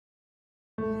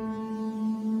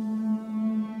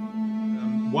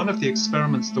one of the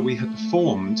experiments that we had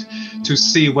performed to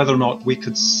see whether or not we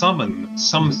could summon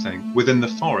something within the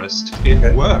forest,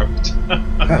 it worked.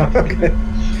 Okay.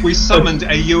 We summoned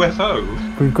a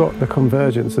UFO. We've got the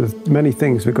convergence of many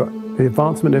things. We've got the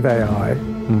advancement of AI.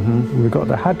 We've got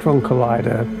the Hadron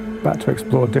Collider, back to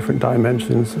explore different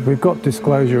dimensions. We've got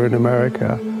disclosure in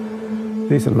America.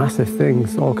 These are massive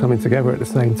things all coming together at the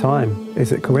same time.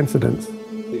 Is it coincidence?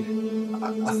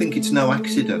 I think it's no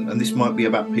accident, and this might be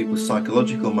about people's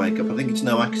psychological makeup. I think it's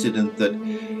no accident that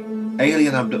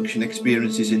alien abduction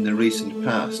experiences in the recent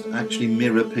past actually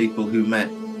mirror people who met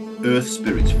earth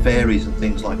spirits, fairies and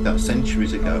things like that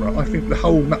centuries ago. I think the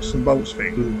whole nuts and bolts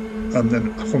thing, and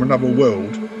then from another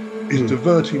world, is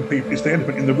diverting people. It's the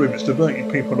elephant in the room. It's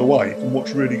diverting people away from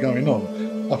what's really going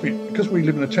on. I think because we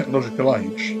live in a technological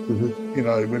age, you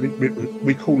know,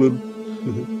 we call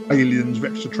them aliens of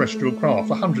extraterrestrial craft.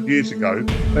 100 years ago,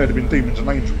 they'd have been demons and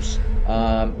angels.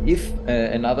 If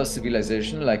another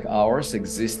civilization like ours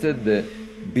existed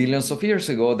billions of years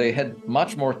ago, they had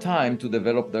much more time to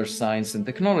develop their science and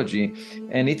technology,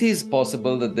 and it is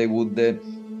possible that they would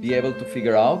be able to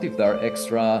figure out if there are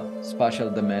extra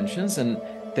spatial dimensions and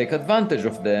take advantage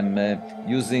of them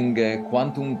using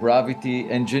quantum gravity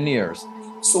engineers.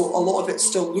 So a lot of it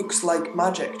still looks like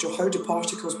magic. Joe, how do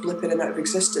particles blip in and out of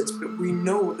existence? But we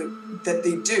know that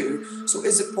they do. So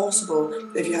is it possible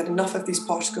if you had enough of these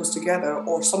particles together,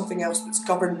 or something else that's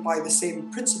governed by the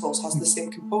same principles, has the same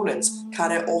components,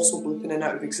 can it also blip in and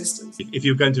out of existence? If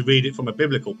you're going to read it from a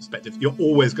biblical perspective, you're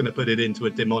always going to put it into a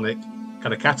demonic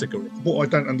kind of category. What I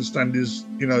don't understand is,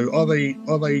 you know, are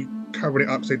they covering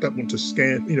it up because they don't want to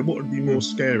scare? You know, what would be more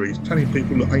scary? Telling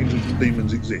people that angels and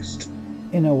demons exist.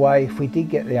 In a way, if we did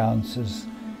get the answers,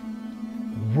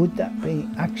 would that be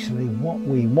actually what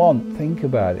we want? Think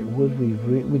about it.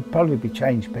 We'd probably be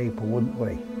changed people, wouldn't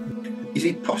we? Is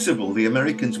it possible the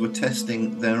Americans were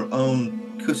testing their own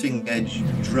cutting-edge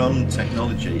drone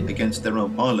technology against their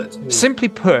own pilots? Simply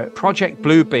put, Project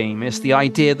Bluebeam is the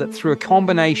idea that through a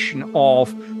combination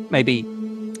of maybe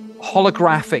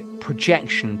holographic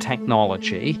projection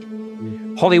technology,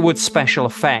 Hollywood special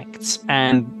effects,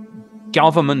 and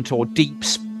government or deep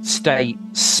state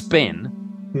spin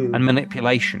and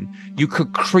manipulation, you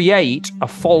could create a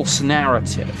false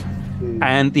narrative.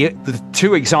 And the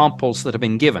two examples that have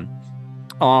been given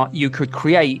are you could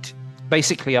create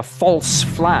basically a false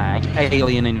flag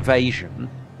alien invasion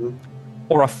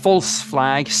or a false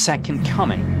flag second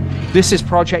coming. This is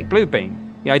Project Bluebeam,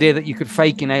 the idea that you could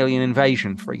fake an alien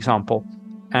invasion, for example,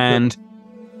 and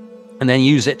then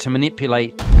use it to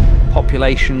manipulate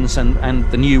populations, and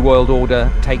the new world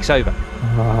order takes over.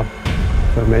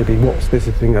 So maybe what's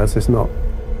visiting us is not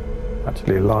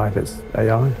actually alive, it's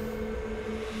AI.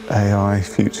 AI,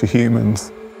 future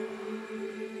humans.